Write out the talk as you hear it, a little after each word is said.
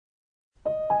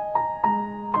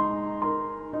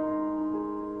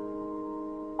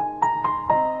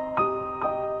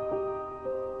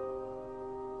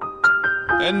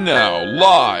And now,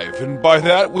 live, and by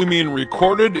that we mean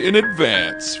recorded in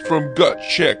advance, from Gut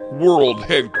Check World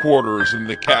Headquarters in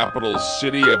the capital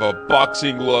city of a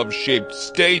boxing glove-shaped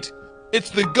state, it's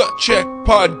the Gut Check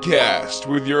Podcast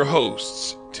with your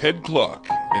hosts, Ted Cluck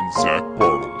and Zach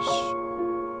Bartles.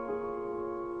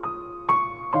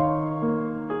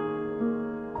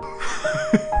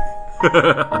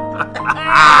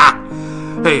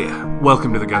 Hey,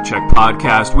 welcome to the Gut Check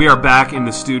Podcast. We are back in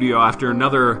the studio after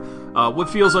another, what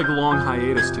feels like a long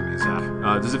hiatus to me,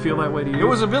 Zach. Does it feel that way to you? It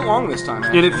was a bit long this time,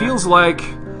 actually. And it feels like,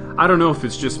 I don't know if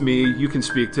it's just me, you can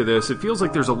speak to this, it feels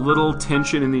like there's a little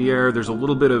tension in the air, there's a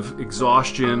little bit of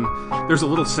exhaustion, there's a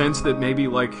little sense that maybe,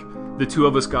 like, the two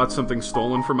of us got something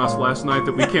stolen from us last night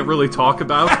that we can't really talk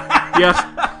about yet.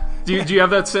 Do you have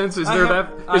that sense? Is there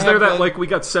that like we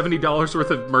got $70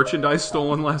 worth of merchandise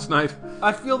stolen last night?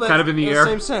 I feel that kind of in the air.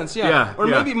 Same sense, yeah. Or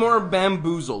maybe more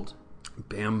bamboozled.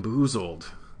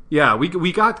 Bamboozled. Yeah,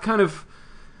 we got kind of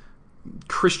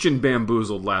Christian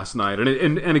bamboozled last night,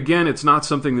 and again, it's not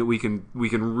something that we can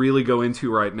really go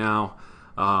into right now,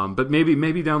 but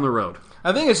maybe down the road.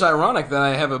 I think it's ironic that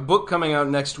I have a book coming out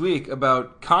next week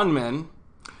about con men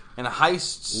and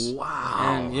heists. Wow.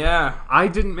 And yeah. I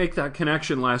didn't make that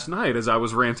connection last night as I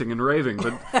was ranting and raving,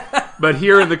 but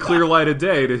here in the clear light of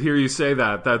day, to hear you say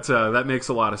that makes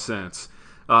a lot of sense.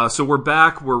 So we're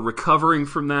back, we're recovering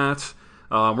from that.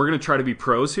 We're going to try to be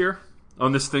pros here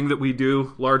on this thing that we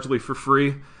do largely for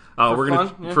free.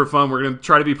 For fun, we're going to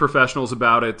try to be professionals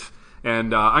about it.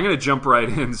 And I'm going to jump right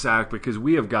in, Zach, because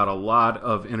we have got a lot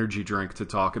of energy drink to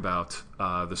talk about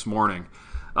this morning.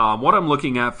 What I'm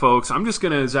looking at, folks, I'm just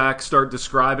going to, Zach, start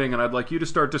describing, and I'd like you to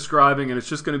start describing, and it's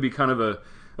just going to be kind of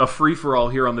a free-for-all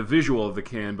here on the visual of the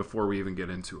can before we even get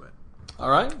into it. All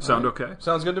right. Sound okay?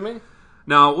 Sounds good to me.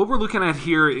 Now, what we're looking at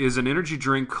here is an energy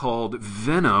drink called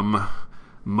Venom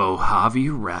Mojave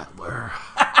Rattler.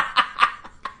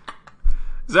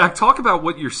 Zach, talk about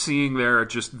what you're seeing there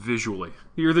just visually.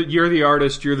 You're the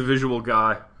artist, you're the visual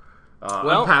guy.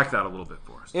 Unpack that a little bit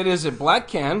for us. It is a black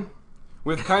can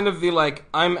with kind of the, like,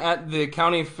 I'm at the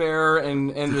county fair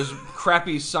and there's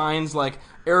crappy signs, like,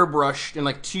 airbrushed and,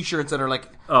 like, T-shirts that are, like,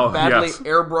 badly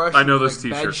airbrushed. I know those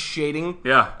like, T-shirts. Bad shading.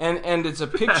 Yeah. And it's a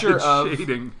picture of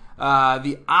shading.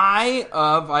 The eye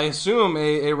of, I assume,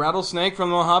 a rattlesnake from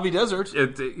the Mojave Desert.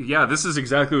 Yeah, this is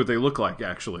exactly what they look like,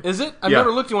 actually. Is it? I've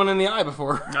never looked at one in the eye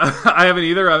before. I haven't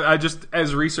either. I just,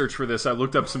 as research for this, I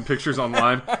looked up some pictures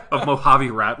online of Mojave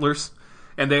rattlers,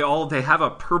 and they have a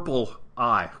purple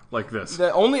eye like this.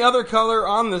 The only other color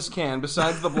on this can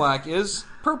besides the black is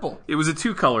purple. It was a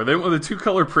two-color. They went with a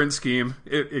two-color print scheme.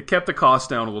 It kept the cost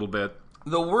down a little bit.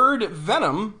 The word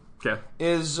venom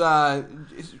is kind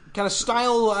of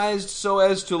stylized so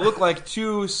as to look like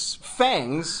two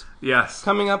fangs. Yes,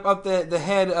 coming up the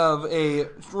head of a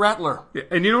rattler. Yeah,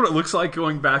 and you know what it looks like,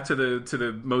 going back to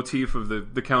the motif of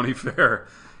the county fair?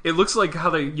 It looks like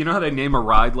how they name a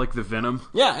ride like the Venom?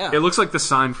 Yeah. It looks like the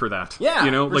sign for that. Yeah,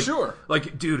 for sure.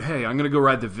 Like, dude, hey, I'm going to go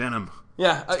ride the Venom.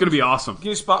 Yeah. It's going to be awesome. Can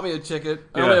you spot me a ticket?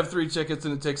 I only have 3 tickets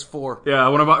and it takes 4. Yeah, I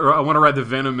want to ride the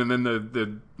Venom and then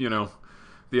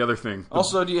the other thing.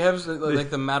 Also, do you have,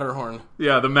 like, the Matterhorn?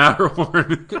 Yeah, the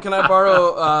Matterhorn. Can I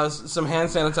borrow some hand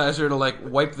sanitizer to, like,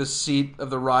 wipe the seat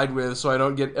of the ride with so I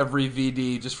don't get every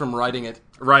VD just from riding it?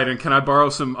 Right, and can I borrow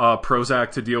some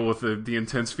Prozac to deal with the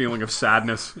intense feeling of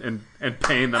sadness and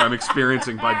pain that I'm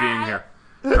experiencing by being here?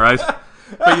 All right?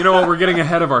 But you know what? We're getting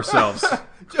ahead of ourselves.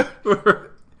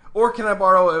 Or can I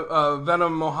borrow a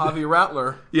Venom Mojave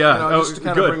Rattler? Yeah, just to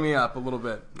kind of bring me up a little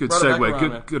bit. Good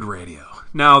segue. Good radio.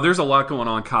 Now, there's a lot going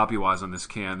on copy-wise on this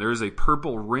can. There is a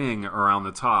purple ring around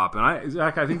the top, and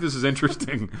Zach, I think this is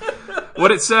interesting.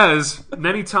 What it says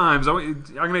many times, I'm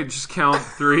going to just count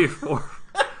 3, 4.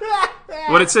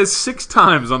 What it says 6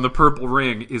 times on the purple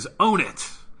ring is "Own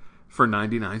it" for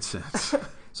 99 cents.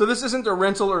 So this isn't a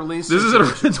rental or lease. This isn't a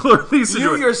rental or lease.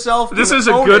 You yourself. This is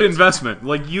a good investment.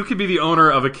 Like, you could be the owner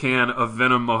of a can of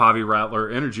Venom Mojave Rattler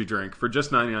energy drink for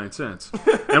just 99 cents,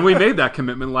 and we made that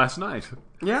commitment last night.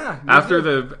 Yeah. After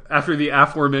the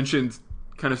aforementioned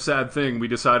kind of sad thing, we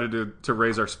decided to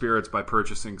raise our spirits by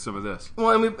purchasing some of this.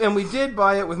 Well, and we did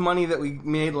buy it with money that we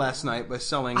made last night by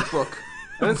selling book.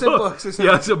 I didn't say books.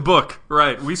 It's a book.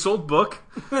 Right. We sold book.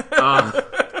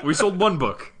 We sold 1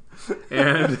 book,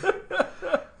 and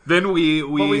then we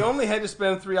only had to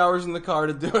spend 3 hours in the car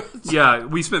to do it. Yeah,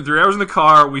 we spent 3 hours in the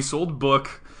car. We sold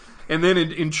book, and then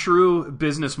in true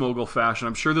business mogul fashion,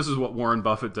 I'm sure this is what Warren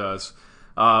Buffett does.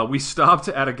 We stopped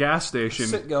at a gas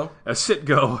station, a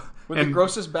Citgo, with the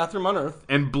grossest bathroom on earth,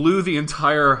 and blew the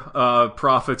entire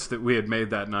profits that we had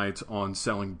made that night on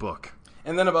selling book.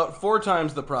 and then about 4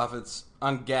 times the profits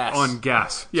on gas. On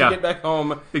gas, to get back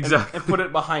home exactly. and put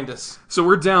it behind us. So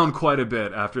we're down quite a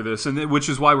bit after this, which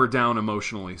is why we're down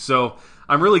emotionally. So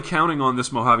I'm really counting on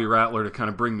this Mojave Rattler to kind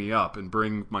of bring me up and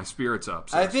bring my spirits up.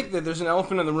 So I think that there's an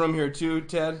elephant in the room here too,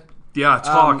 Ted. Yeah,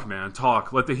 talk, man,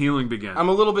 talk. Let the healing begin. I'm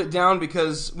a little bit down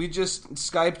because we just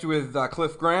Skyped with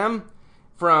Cliff Graham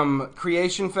from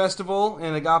Creation Festival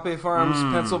in Agape Farms,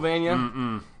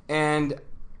 Pennsylvania. And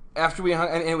after we hung,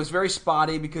 and it was very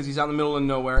spotty because he's out in the middle of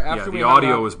nowhere. After the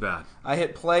audio was bad. I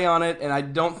hit play on it, and I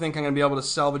don't think I'm going to be able to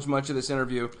salvage much of this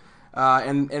interview.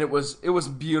 And it was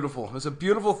beautiful. It was a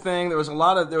beautiful thing. There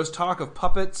was talk of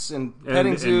puppets and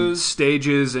petting zoos, and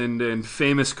stages, and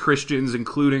famous Christians,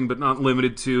 including but not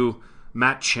limited to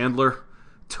Matt Chandler,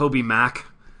 Toby Mac,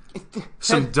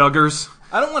 some Duggars.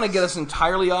 I don't want to get us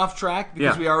entirely off track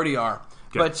because we already are.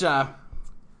 Okay. But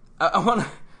I want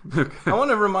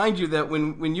to remind you that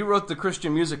when you wrote the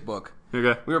Christian music book,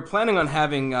 we were planning on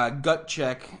having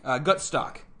Gutstock.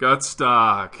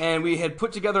 Gutstock. And we had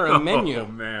put together a menu. Oh,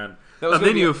 man. A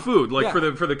menu of food, like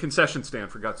for the concession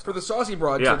stand for Gutstock. For the Saucy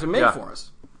Broad to make for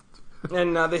us.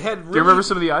 And they had really... Do you remember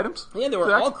some of the items? Yeah, they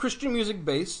were all Christian music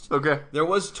based. Okay. There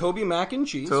was Toby Mac and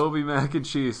Cheese. Toby Mac and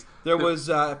Cheese. There was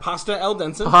Pasta al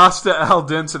Dente. Pasta al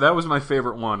Dente. That was my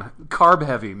favorite one. Carb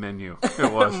heavy menu.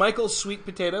 It was. Michael's Sweet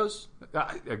Potatoes.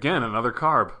 Again, another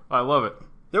carb. I love it.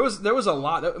 There was a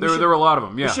lot. There were a lot of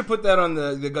them, yeah. We should put that on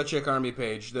the Gut Check Army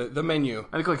page, the menu.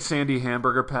 I think like Sandy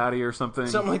Hamburger Patty or something.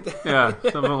 Something like that.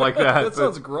 Yeah, something like that. That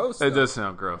sounds gross, though. It does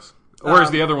sound gross. Whereas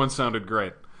the other one sounded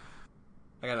great.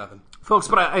 I got nothing. Folks,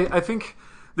 but I think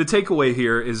the takeaway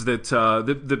here is that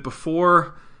that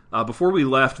before we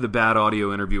left the bad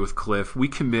audio interview with Cliff, we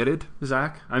committed,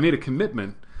 Zach. I made a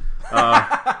commitment.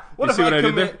 What if I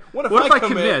did there? What if I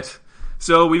commit?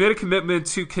 So we made a commitment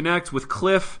to connect with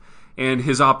Cliff and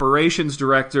his operations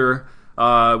director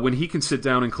when he can sit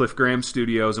down in Cliff Graham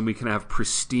Studios and we can have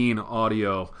pristine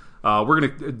audio. We're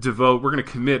going to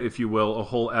commit, if you will, a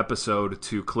whole episode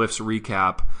to Cliff's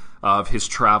recap of his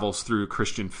travels through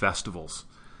Christian festivals.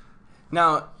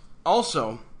 Now,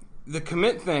 also, the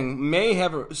commit thing may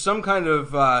have some kind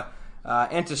of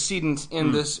antecedent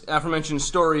in this aforementioned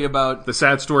story about... The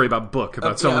sad story about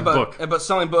selling book. About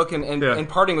selling book and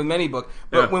parting with many book.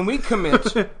 But when we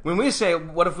commit, when we say,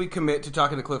 what if we commit to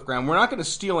talking to Cliff Graham, we're not going to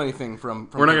steal anything from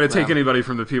We're not going to take anybody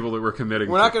from the people that we're committing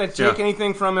to. We're not going to take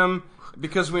anything from him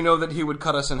because we know that he would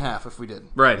cut us in half if we did.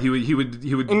 Right, he would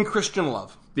in Christian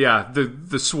love. Yeah,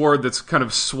 the sword that's kind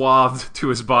of swathed to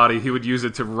his body, he would use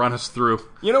it to run us through.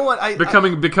 You know what?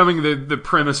 Becoming the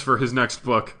premise for his next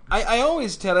book. I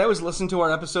always listen to our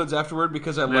episodes afterward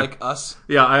because I like us.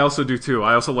 Yeah, I also do too.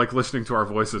 I also like listening to our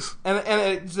voices.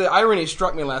 And the irony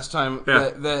struck me last time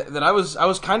that I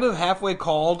was kind of halfway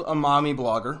called a mommy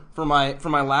blogger for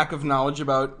my lack of knowledge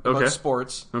about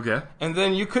sports. Okay. And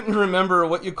then you couldn't remember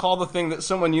what you call the thing that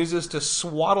someone uses to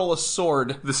swaddle a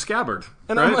sword. The scabbard.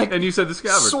 And right? I'm like, and you said the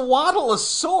scabbard. Swaddle a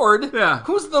sword? Yeah.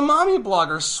 Who's the mommy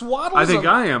blogger? Swaddle. I think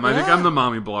I am. I think I'm the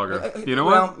mommy blogger. You know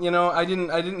what? Well, I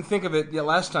didn't think of it yet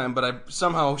last time, but I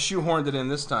somehow shoehorned it in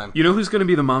this time. You know who's going to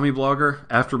be the mommy blogger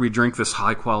after we drink this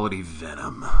high quality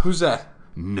venom? Who's that?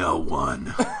 No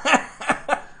one.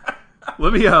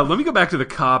 Let me go back to the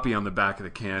copy on the back of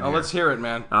the can. Oh, let's hear it,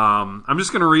 man. I'm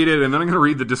just going to read it, and then I'm going to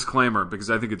read the disclaimer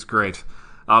because I think it's great.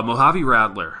 Mojave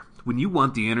Rattler. When you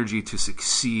want the energy to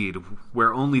succeed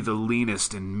where only the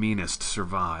leanest and meanest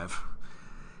survive,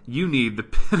 you need the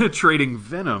penetrating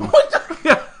venom.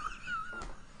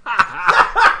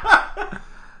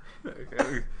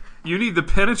 You need the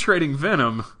penetrating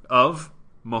venom of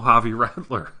Mojave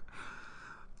Rattler.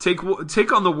 Take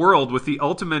on the world with the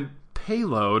ultimate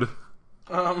payload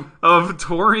of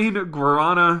taurine,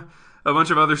 guarana, a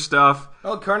bunch of other stuff.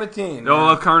 L-carnitine.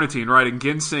 L-carnitine, right, and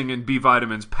ginseng and B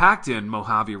vitamins packed in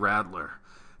Mojave Rattler.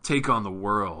 Take on the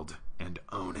world and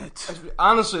own it.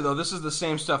 Honestly, though, this is the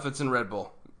same stuff that's in Red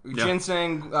Bull.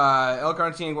 Ginseng,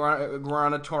 L-carnitine,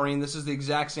 guarana, taurine, this is the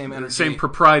exact same energy. Same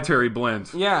proprietary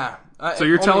blend. Yeah. So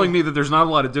you're telling me that there's not a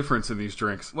lot of difference in these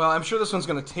drinks? Well, I'm sure this one's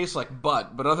going to taste like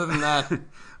butt, but other than that...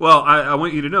 Well, I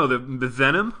want you to know that the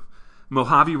venom,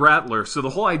 Mojave Rattler, so the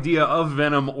whole idea of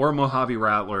venom or Mojave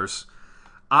Rattlers,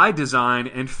 I Design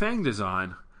and Fang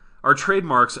Design are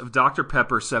trademarks of Dr.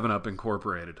 Pepper 7-Up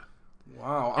Incorporated.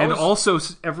 Wow. And also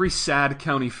every sad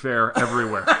county fair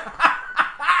everywhere.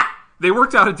 They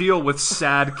worked out a deal with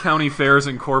Sad County Fairs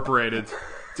Incorporated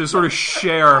to sort of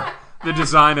share the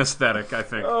design aesthetic, I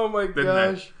think. Oh my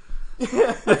gosh.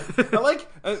 I like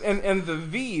and the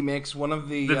V makes one of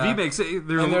the V makes it,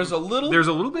 there's a little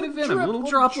bit of venom, a little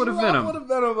droplet of venom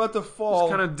about to fall.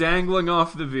 It's kind of dangling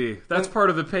off the V. That's part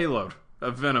of the payload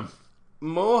of venom.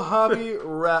 Mojave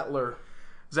Rattler.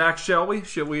 Zach, shall we?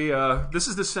 This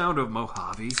is the sound of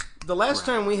Mojave. The last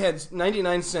time we had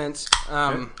 99 cents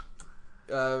energy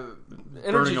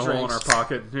Burning a hole in drinks. our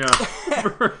pocket.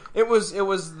 Yeah. It was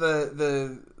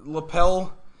the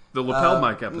lapel. The lapel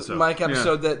mic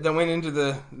episode. That went into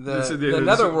the This-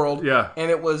 netherworld. yeah. And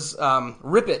it was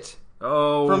Rip It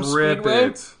Oh, from rip Speedway.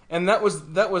 it. And that was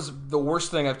the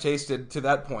worst thing I've tasted to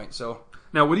that point. So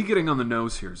Now, what are you getting on the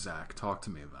nose here, Zach? Talk to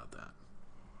me about that.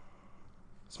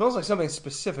 it smells like something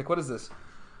specific. What is this?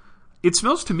 It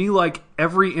smells to me like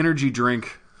every energy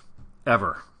drink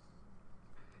ever.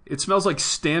 It smells like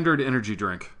standard energy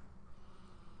drink.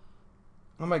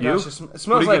 Oh my You? gosh! It What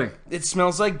smells are you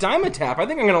like Dimetap. I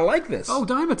think I'm gonna like this. Oh,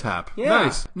 Dimetap. Yeah.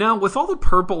 Nice. Now, with all the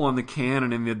purple on the can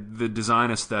and in the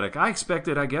design aesthetic, I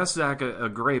expected, I guess, Zach, a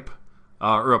grape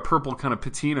or a purple kind of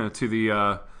patina to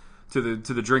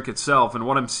the drink itself. And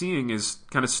what I'm seeing is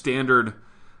kind of standard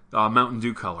Mountain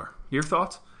Dew color. Your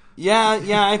thoughts? Yeah.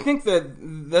 I think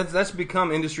that's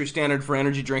become industry standard for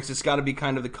energy drinks. It's got to be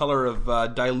kind of the color of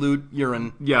dilute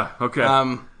urine. Yeah. Okay.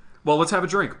 Well, let's have a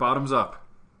drink. Bottoms up.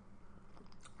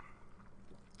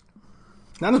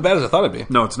 Not as bad as I thought it'd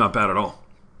be. No, it's not bad at all.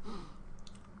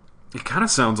 It kind of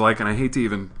sounds like, and I hate to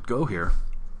even go here,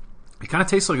 it kind of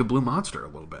tastes like a Blue Monster a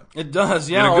little bit. It does,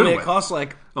 In yeah. a good Only way. it costs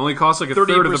like Only costs like a third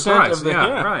of the 30% price. of the- yeah,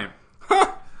 yeah. right.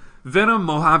 Venom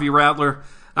Mojave Rattler.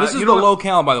 this is you the know what?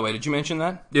 locale, by the way. Did you mention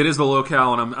that? It is the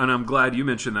locale, and I'm glad you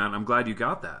mentioned that, and I'm glad you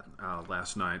got that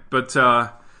last night. But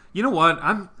you know what?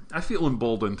 I feel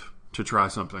emboldened to try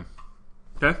something.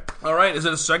 Okay. All right. Is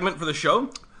it a segment for the show?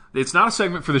 It's not a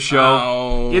segment for the show.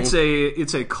 Oh. It's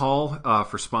a call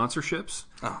for sponsorships.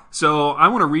 Oh. So I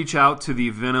want to reach out to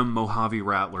the Venom Mojave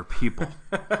Rattler people.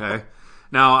 Okay.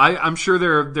 Now I'm sure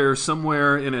they're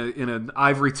somewhere in an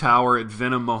ivory tower at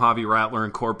Venom Mojave Rattler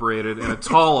Incorporated in a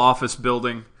tall office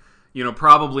building. You know,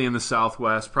 probably in the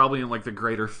Southwest, probably in like the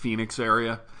greater Phoenix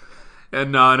area.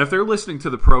 And if they're listening to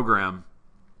the program,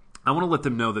 I want to let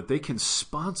them know that they can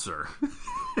sponsor.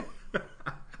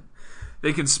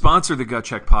 They can sponsor the Gut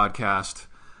Check podcast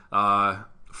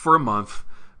for a month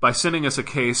by sending us a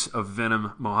case of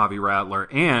Venom Mojave Rattler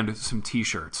and some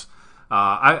T-shirts.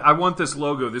 I want this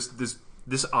logo,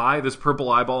 this eye, this purple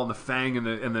eyeball, and the fang,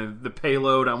 and the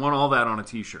payload. I want all that on a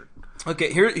T-shirt.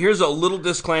 Okay. Here's a little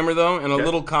disclaimer though, and a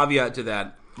little caveat to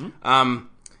that.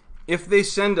 If they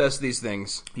send us these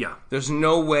things, Yeah. there's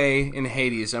no way in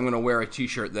Hades I'm going to wear a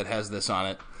T-shirt that has this on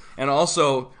it. And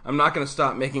also, I'm not going to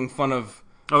stop making fun of.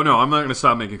 Oh no, I'm not going to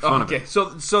stop making fun of Okay, it.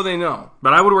 so they know.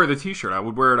 But I would wear the T-shirt. I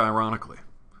would wear it ironically.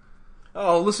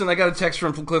 Oh, listen, I got a text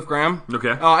from Cliff Graham.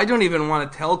 Okay. Oh, I don't even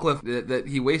want to tell Cliff that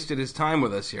he wasted his time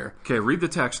with us here. Okay, read the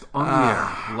text on the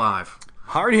air live.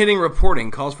 Hard-hitting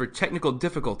reporting calls for technical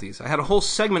difficulties. I had a whole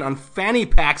segment on fanny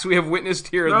packs we have witnessed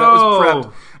here that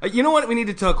was prepped. You know what we need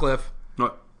to tell Cliff?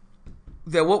 What?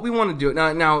 That what we want to do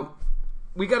now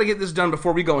we got to get this done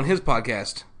before we go on his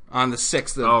podcast on the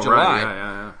 6th of July.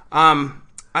 Right. Yeah.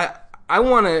 I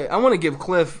want to give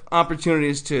Cliff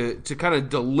opportunities to kind of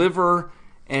deliver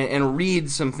and read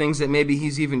some things that maybe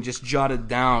he's even just jotted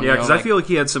down. Yeah, because I feel like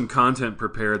he had some content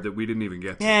prepared that we didn't even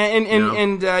get to. Yeah,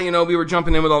 and we were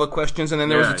jumping in with all the questions, and then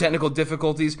there was Yeah. the technical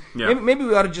difficulties. Yeah. Maybe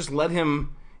we ought to just let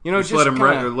him, just let him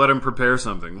kinda, let him prepare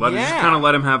something. Just kind of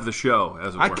let him have the show,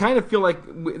 as it were. I kind of feel like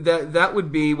that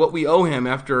would be what we owe him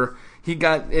after he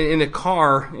got in a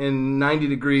car in 90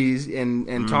 degrees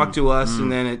and talked to us, and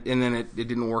then it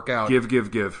didn't work out. Give.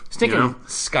 Stinking You know?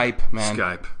 Skype, man.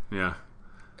 Skype, yeah.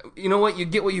 You know what? You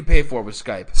get what you pay for with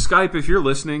Skype. Skype, if you're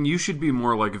listening, you should be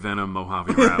more like Venom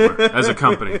Mojave Rattler as a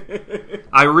company.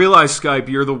 I realize, Skype,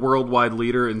 you're the worldwide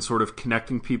leader in sort of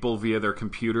connecting people via their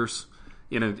computers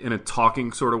in a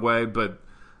talking sort of way, but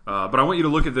I want you to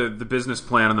look at the business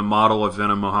plan and the model of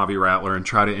Venom Mojave Rattler and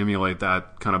try to emulate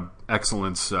that kind of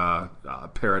excellence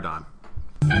paradigm.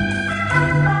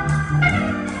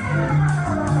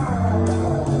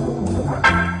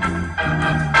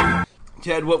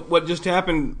 Ted, what just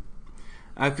happened?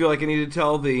 I feel like I need to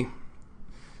tell the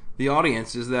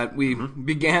audience is that we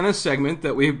began a segment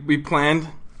that we planned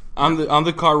on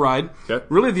the car ride. Okay.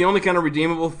 Really, the only kind of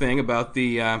redeemable thing about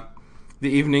the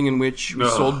evening in which we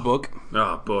sold book.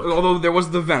 Oh, book. Although there was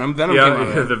the Venom. Venom Yeah, came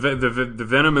out of it. the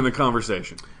Venom in the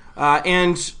conversation.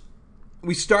 And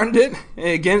we started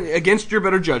it against your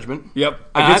better judgment. Yep.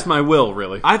 Against my will,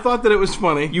 really. I thought that it was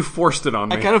funny. You forced it on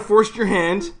me. I kind of forced your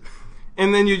hand,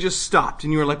 and then you just stopped,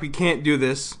 and you were like, "We can't do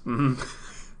this,"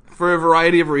 for a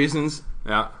variety of reasons.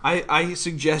 Yeah. I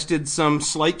suggested some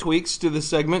slight tweaks to the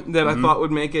segment that I thought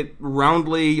would make it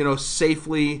roundly,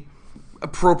 safely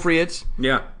appropriate.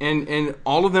 Yeah. And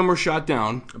all of them were shot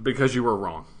down. Because you were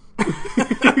wrong.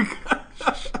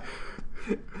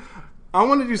 I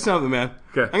want to do something, man.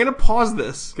 Okay. I'm going to pause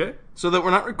this. Okay. So that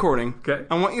we're not recording. Okay.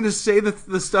 I want you to say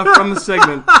the stuff from the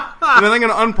segment, and then I'm going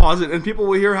to unpause it, and people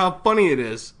will hear how funny it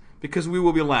is, because we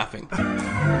will be laughing.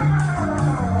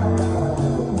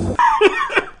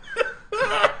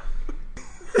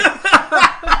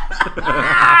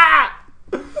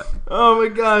 Oh my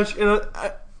gosh.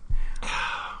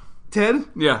 Ted?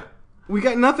 Yeah. We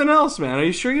got nothing else, man. Are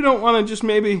you sure you don't want to just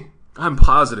maybe... I'm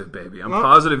positive, baby. I'm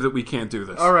positive that we can't do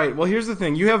this. All right, well, here's the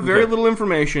thing. You have very little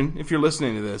information if you're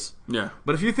listening to this. Yeah.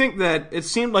 But if you think that it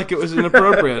seemed like it was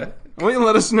inappropriate, I want you to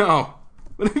let us know.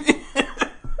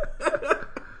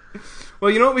 Well,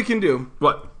 you know what we can do?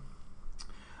 What?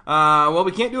 Well,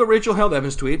 we can't do a Rachel Held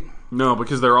Evans tweet. No,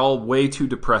 because they're all way too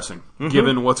depressing,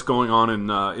 given what's going on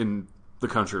in the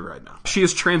country right now. She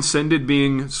has transcended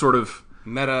being sort of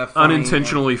Meta, funny,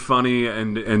 unintentionally funny,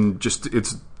 and just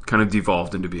it's kind of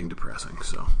devolved into being depressing.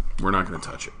 So we're not going to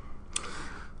touch it.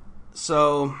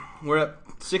 So we're at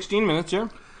 16 minutes here.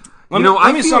 I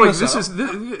feel like this is...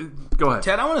 Go ahead.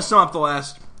 Ted, I want to sum up the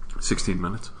last... 16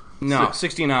 minutes? No,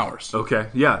 16 hours. Okay,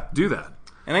 yeah, do that.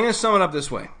 And I'm going to sum it up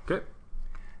this way. Okay.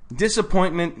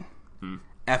 Disappointment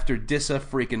after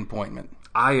disa-freaking-pointment.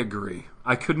 I agree.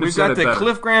 I couldn't have We've said got it the better.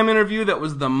 Cliff Graham interview that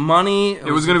was the money.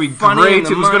 It was going to be funny great. and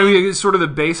It was going money. to be sort of the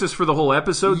basis for the whole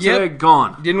episode Yep. today.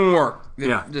 Gone. Didn't work.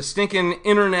 Yeah. The stinking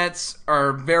internets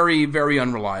are very, very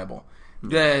unreliable.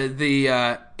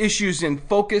 The issues in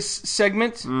focus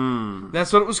segment,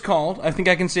 that's what it was called. I think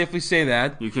I can safely say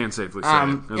that. You can't safely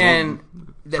say it.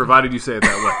 Provided you say it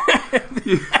that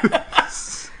way.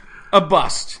 A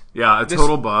bust. Yeah, a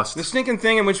total bust. The stinking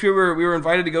thing in which we were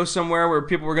invited to go somewhere where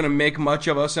people were going to make much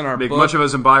of us in our Make book. much of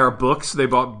us and buy our books. They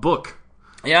bought book.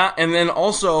 Yeah, and then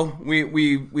also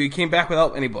we came back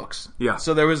without any books. Yeah.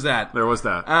 So there was that. There was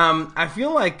that. I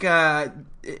feel like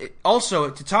also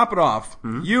to top it off,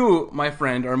 you, my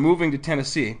friend, are moving to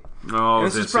Tennessee. Oh, And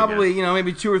this is probably again.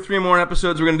 maybe 2 or 3 more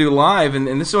episodes we're going to do live, and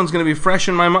this one's going to be fresh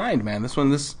in my mind, man.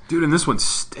 Dude, and this one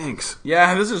stinks.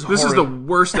 Yeah, this is This is horrid. the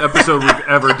worst episode we've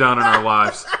ever done in our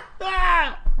lives.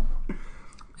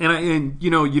 And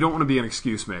you don't want to be an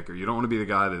excuse maker. You don't want to be the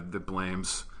guy that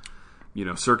blames,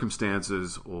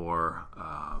 circumstances or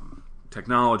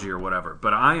technology or whatever.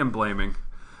 But I am blaming.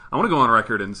 I want to go on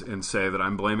record and say that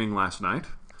I'm blaming last night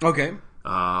Okay.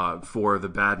 for the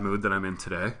bad mood that I'm in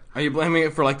today. Are you blaming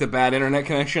it for like the bad internet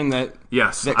connection that?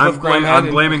 Yes, that Cliff Graham had? I'm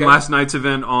blaming Okay. last night's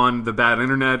event on the bad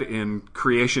internet in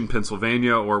Creation,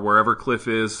 Pennsylvania, or wherever Cliff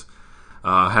is,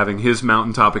 having his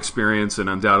mountaintop experience and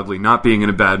undoubtedly not being in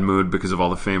a bad mood because of all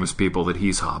the famous people that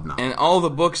he's hobnobbed. And all the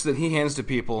books that he hands to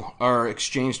people are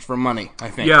exchanged for money, I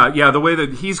think. Yeah, the way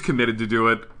that he's committed to do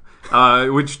it,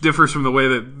 which differs from the way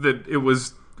that it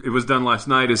was done last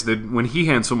night, is that when he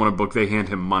hands someone a book, they hand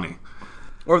him money.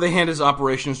 Or they hand his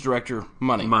operations director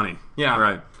money. Money. Yeah.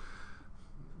 Right.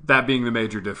 That being the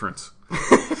major difference.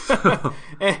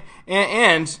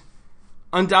 And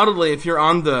undoubtedly, if you're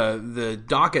on the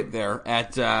docket there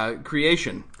at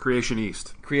Creation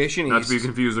East. East. Not to be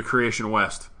confused with Creation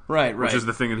West. Right. Which is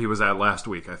the thing that he was at last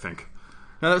week, I think.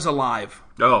 No, that was a live.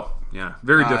 Oh, yeah.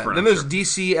 Very different. Then there's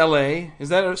DCLA. Is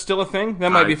that still a thing?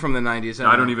 That might be from the 90s.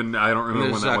 I don't remember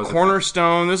There's when that was.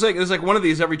 Cornerstone. There's like one of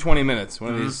these every 20 minutes.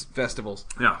 One of these festivals.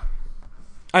 Yeah.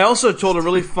 I also told a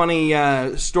really funny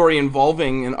story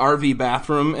involving an RV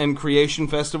bathroom and Creation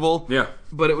Festival. Yeah.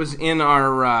 But it was in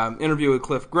our interview with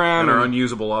Cliff Graham. And our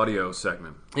unusable audio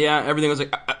segment. Yeah, everything was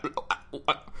like...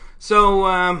 So,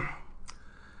 I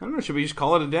don't know, should we just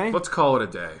call it a day? Let's call it a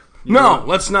day. No,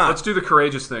 let's not. Let's do the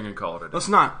courageous thing and call it a day. Let's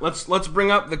not. Let's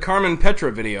bring up the Carmen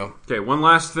Petra video. Okay, one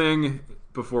last thing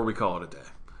before we call it a day.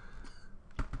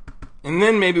 And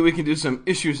then maybe we can do some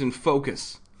issues in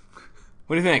focus.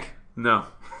 What do you think? No.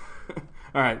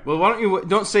 All right. Well, why don't you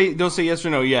don't say yes or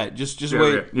no yet. Just wait.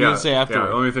 Okay. You can say afterward.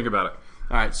 Yeah, let me think about it.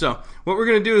 All right. So what we're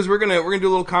gonna do is we're gonna do a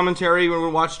little commentary. We're gonna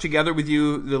watch together with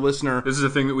you, the listener, This is a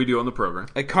thing that we do on the program.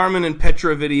 a Carmen and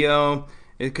Petra video,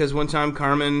 because one time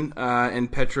Carmen and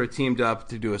Petra teamed up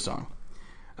to do a song.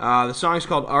 The song is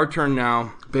called "Our Turn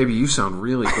Now." Baby, you sound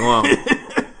really glum.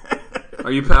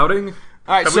 Are you pouting? All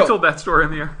right. Have we told that story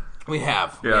in the air? We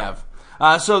have. Yeah. We have.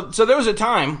 So there was a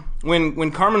time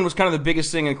when Carmen was kind of the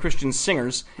biggest thing in Christian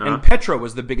singers, and Petra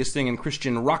was the biggest thing in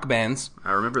Christian rock bands.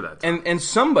 I remember that. And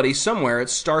somebody somewhere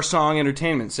at Star Song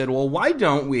Entertainment said, "Well, why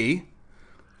don't we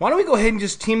go ahead and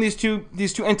just team these two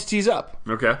entities up?"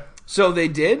 Okay. So they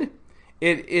did.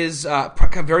 It is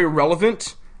very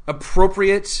relevant,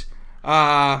 appropriate,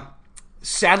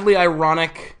 sadly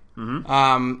ironic,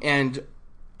 and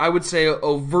I would say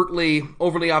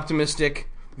overly optimistic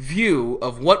view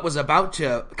of what was about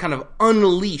to kind of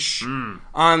unleash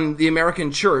on the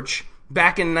American church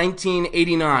back in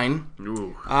 1989.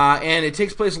 Ooh. And it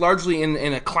takes place largely in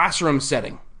a classroom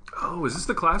setting. Oh, is this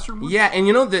the classroom one? Yeah, and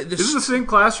you know, Is this the same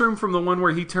classroom from the one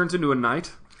where he turns into a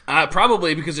knight?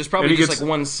 Probably, because there's probably And he just gets like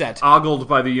one set. Ogled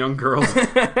by the young girls.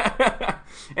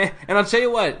 And I'll tell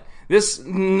you what,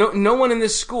 no one in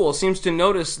this school seems to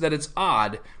notice that it's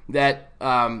odd that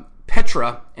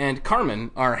Petra and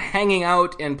Carmen are hanging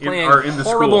out and playing in the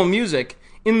horrible school. music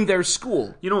in their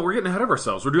school. You know, we're getting ahead of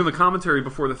ourselves. We're doing the commentary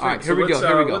before the thing. All right, here we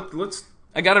go. Let's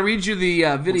I got to read you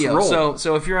the video. Let's roll.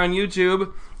 So if you're on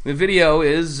YouTube, the video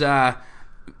is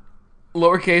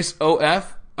lowercase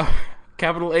OF,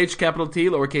 capital H, capital T,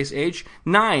 lowercase h,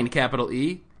 9, capital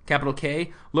E, capital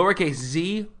K, lowercase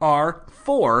Z, R,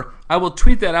 4. I will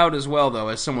tweet that out as well, though,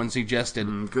 as someone suggested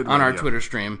good on our radio. Twitter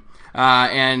stream.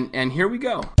 And here we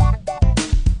go.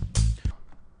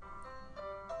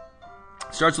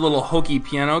 Starts a little hokey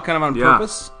piano, kind of on Yeah.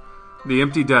 purpose. The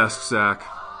empty desk, Zach.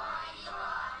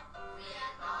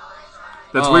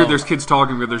 That's Oh. weird. There's kids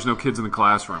talking, but there's no kids in the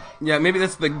classroom. Yeah, maybe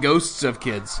that's the ghosts of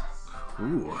kids.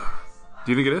 Ooh.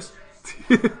 Do you think it is?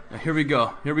 Here we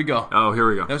go. Here we go. Oh, here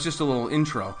we go. That was just a little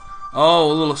intro.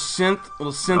 Oh, a little synth Oh, a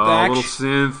action. little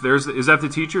synth. Is that the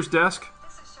teacher's desk?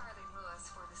 This is Charlene Lewis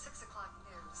for the 6 o'clock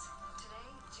news. Today,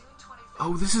 June 25th.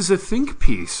 Oh, this is a think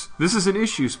piece. This is an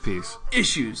issues piece.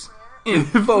 Issues in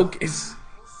focus.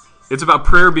 It's about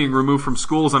prayer being removed from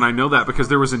schools, and I know that because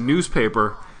there was a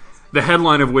newspaper, the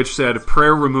headline of which said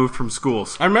 "Prayer removed from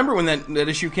schools." I remember when that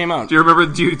issue came out. Do you remember?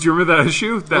 Do you remember that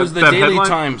issue? That, was the that Daily headline?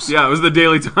 Times. Yeah, it was the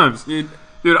Daily Times. Dude,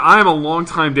 Dude, I am a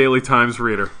longtime Daily Times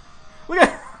reader. look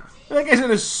at that guy's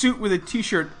in a suit with a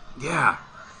t-shirt. Yeah,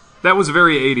 that was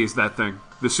very 80s. That thing,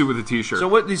 the suit with the t-shirt. So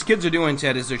what these kids are doing,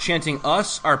 Ted, is they're chanting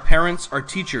us, our parents, our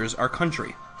teachers, our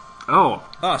country. Oh,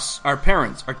 Us, our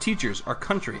parents, our teachers, our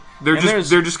country. they're And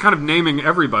they're just kind of naming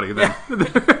everybody then.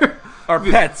 our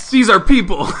pets. These are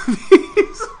people.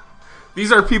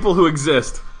 These are people who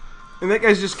exist. And that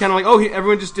guy's just kind of like, oh,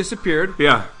 everyone just disappeared.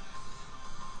 Yeah.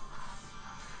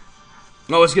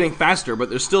 Oh, it's getting faster, but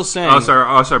they're still saying... Us,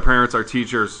 our parents, our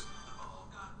teachers.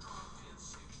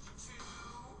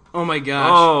 Oh my gosh.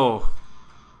 Oh.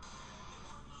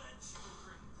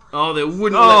 Oh, they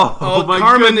wouldn't Oh, let... Oh, my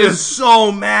Carmen goodness. is so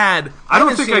mad. I don't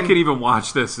haven't think I seen- could even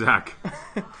watch this, Zach.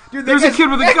 Dude, There's a guy's- kid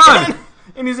with a that gun.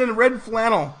 and he's in red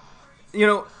flannel. You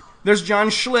know, there's John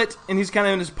Schlitt, and he's kind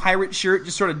of in his pirate shirt,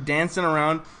 just sort of dancing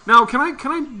around. Now, can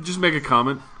I just make a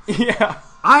comment? Yeah.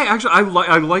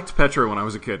 I liked Petra when I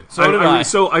was a kid. So did I.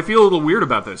 So I feel a little weird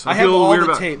about this. I feel have a little all weird the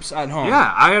about, tapes at home.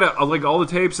 Yeah, I had like all the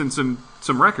tapes and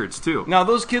some records too. Now,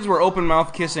 those kids were open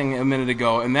mouth kissing a minute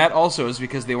ago, and that also is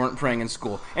because they weren't praying in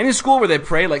school. Any school where they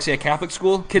pray, like say a Catholic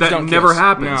school, kids That don't kiss. never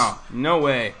happens. No, no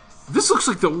way. This looks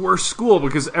like the worst school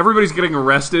because everybody's getting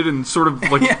arrested and sort of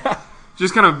like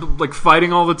just kind of like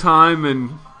fighting all the time,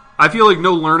 and I feel like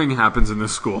no learning happens in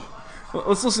this school. Well,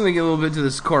 let's listen to a little bit to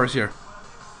this chorus here.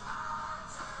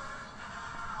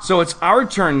 So it's our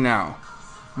turn now.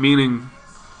 Meaning,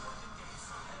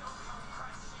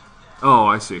 oh,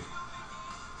 I see.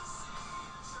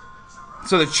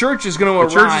 So the church is going to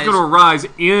arise. The church is going to arise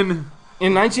In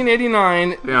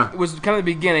 1989, Yeah. was kind of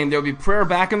the beginning. There would be prayer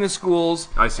back in the schools.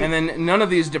 I see. And then none of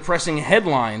these depressing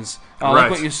headlines, Right.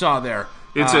 like what you saw there.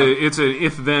 It's an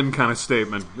if-then kind of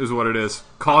statement, is what it is.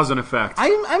 Cause and effect.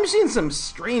 I'm seeing some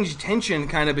strange tension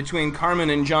kind of between Carmen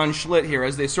and John Schlitt here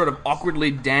as they sort of awkwardly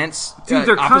dance Dude,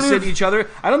 they're kind opposite of- each other.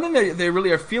 I don't think they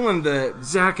really are feeling the...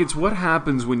 Zach, it's what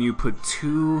happens when you put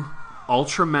two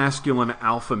ultra-masculine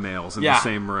alpha males in the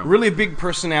same room. Really big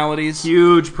personalities.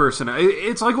 Huge person.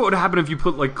 It's like what would happen if you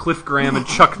put like Cliff Graham and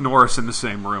Chuck Norris in the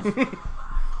same room.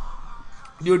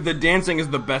 Dude, the dancing is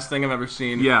the best thing I've ever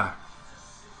seen. Yeah.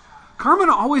 Carmen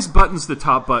always buttons the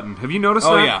top button. Have you noticed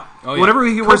Oh, that? yeah. Oh, yeah. Whenever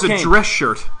he wears a Cocaine. dress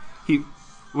shirt,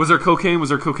 was there cocaine? Was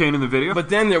there cocaine in the video? But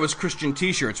then there was Christian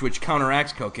t-shirts, which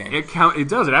counteracts cocaine. It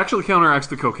does. It actually counteracts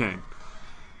the cocaine.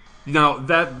 Now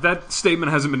that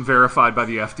statement hasn't been verified by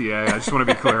the FDA. I just want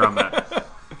to be clear on that.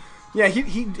 Yeah,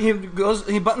 he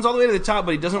buttons all the way to the top,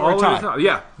 but he doesn't wear a All the way tie. to the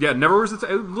top. Yeah. Never wears a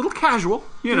little casual,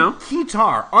 you know.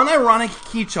 Keytar. Unironic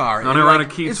keytar. And, Unironic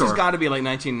like, This has keytar. got to be like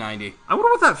 1990. I wonder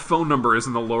what that phone number is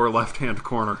in the lower left-hand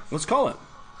corner. Let's call it.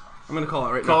 I'm going to call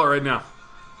it right Call now. it right now.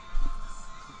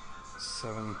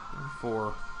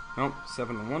 7-4. Nope,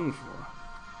 7-1-4.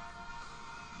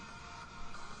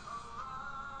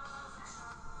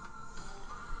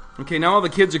 Okay, now all the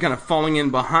kids are kind of falling in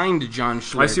behind John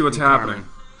Schlitt. I see what's and Carmen. happening.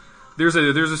 There's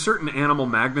a certain animal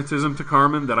magnetism to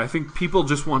Carmen that I think people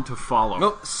just want to follow.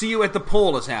 Well, See You at the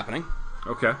Pole is happening.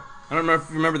 Okay. I don't remember if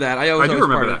you remember that. I do was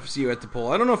remember part that. of See You at the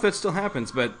Pole. I don't know if that still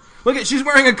happens, but look at she's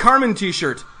wearing a Carmen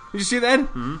t-shirt. Did you see that?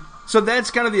 Mm-hmm. So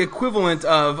that's kind of the equivalent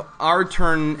of our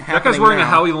turn happening That guy's wearing now. a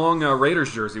Howie Long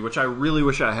Raiders jersey, which I really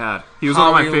wish I had. He was one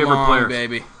of my Howie favorite Long, players.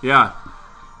 baby. Yeah.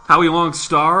 Howie Long,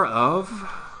 star of...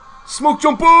 Smoke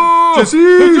Jumper! Jesse!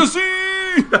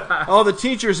 All the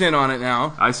teachers in on it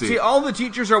now. I see. See, all the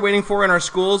teachers are waiting for in our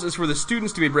schools is for the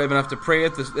students to be brave enough to pray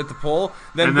at the poll.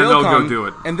 And then they'll come, go do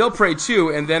it. And they'll pray too,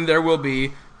 and then there will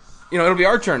be, it'll be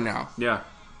our turn now. Yeah.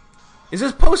 Is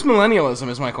this post-millennialism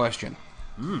is my question.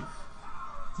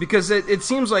 Because it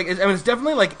seems like, it's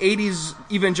definitely like 80s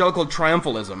evangelical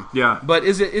triumphalism. Yeah. But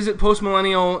is it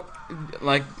post-millennial,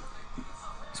 like,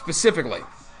 specifically?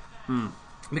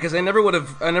 Because I never would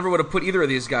have put either of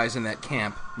these guys in that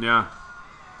camp. Yeah.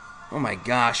 Oh my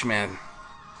gosh, man.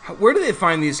 Where do they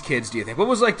find these kids, do you think? What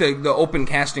was like the open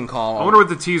casting call? I wonder what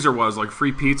the teaser was, like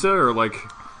free pizza or like...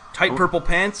 Tight purple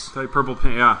pants? Tight purple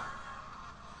pants, yeah.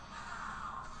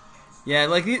 Yeah,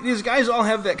 like these guys all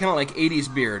have that kind of like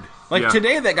 80s beard. Like Yeah.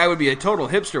 today that guy would be a total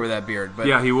hipster with that beard. But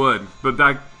Yeah, he would. But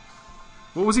back...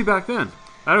 What was he back then?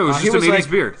 I don't know, it was he just an 80s like,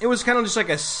 beard. It was kind of just like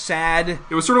a sad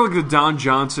It was sort of like the Don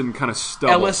Johnson kind of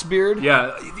stubble. Ellis beard.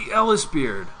 Yeah, the Ellis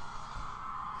beard.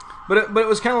 But it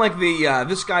was kind of like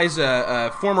this guy's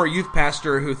a former youth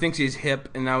pastor who thinks he's hip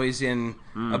and now he's in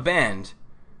a band.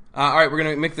 All right, we're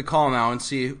going to make the call now and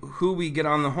see who we get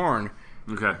on the horn.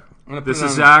 Okay. gonna put This it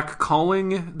is on- Zach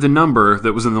calling the number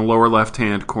that was in the lower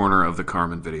left-hand corner of the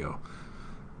Carmen video.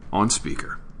 On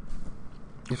speaker.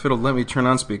 If it'll let me turn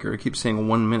on speaker, it keeps saying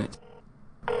 1 minute.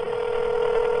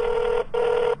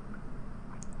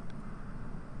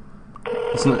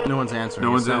 No one's answering.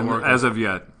 No one's It's not in, working. as of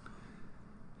yet.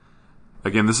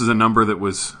 Again, this is a number that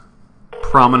was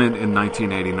prominent in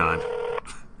 1989.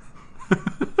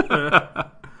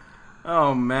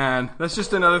 Oh man, that's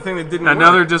just another thing that didn't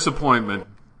Another work. disappointment.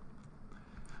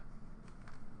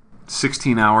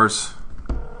 16 hours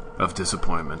of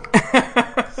disappointment. Calling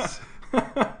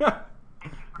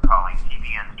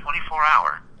TBN's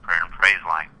 24-hour prayer and praise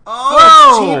line.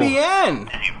 Oh, TBN!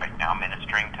 And you right now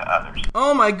ministering to others.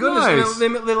 Oh my goodness, Nice. they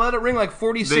let it ring like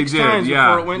 46 They did, times yeah,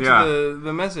 before it went yeah. to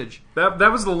the message. That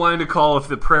was the line to call if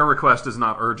the prayer request is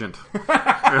not urgent.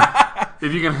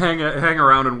 If you can hang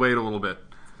around and wait a little bit.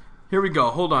 Here we go,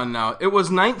 hold on now. It was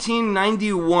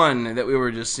 1991 that we were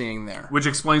just seeing there. Which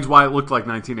explains why it looked like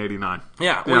 1989.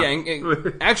 Yeah, well,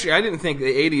 Yeah. actually, I didn't think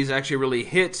the 80s actually really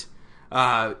hit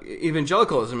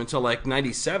evangelicalism until like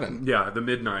 97. Yeah, the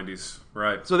mid-90s,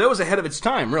 right. So that was ahead of its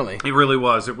time, really. It really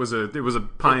was. It was a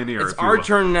pioneer. It's if you our will.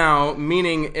 turn now,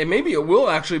 meaning and maybe it will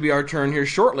actually be our turn here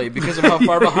shortly because of how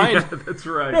far behind. Yeah, that's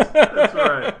right. That's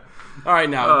right. All right,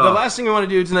 now the last thing we want to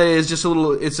do today is just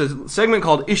it's a segment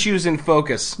called Issues in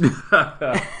Focus. All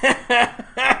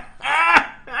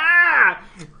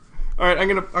right, I'm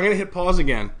gonna hit pause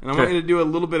again, and I want Okay. you to do a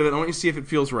little bit of it. I want you to see if it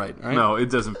feels right. All right? No, it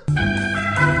doesn't.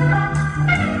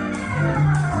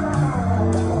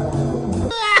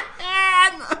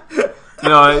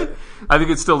 No, I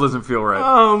think it still doesn't feel right.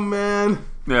 Oh man.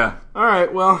 Yeah. All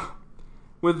right, well,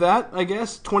 with that, I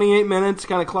guess 28 minutes,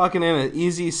 kind of clocking in an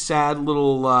easy, sad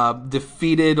little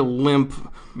defeated, limp,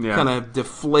 Yeah. kind of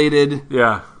deflated.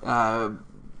 Yeah.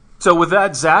 So with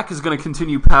that, Zach is going to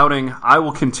continue pouting. I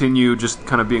will continue just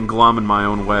kind of being glum in my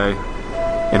own way.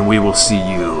 And we will see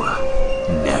you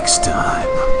next time.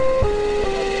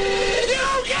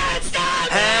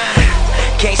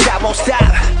 Can't stop, won't stop.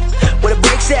 Where the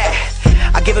brakes at?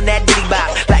 I give him that ditty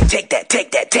bop. Like, take that,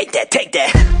 take that, take that, take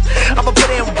that. I'ma put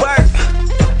in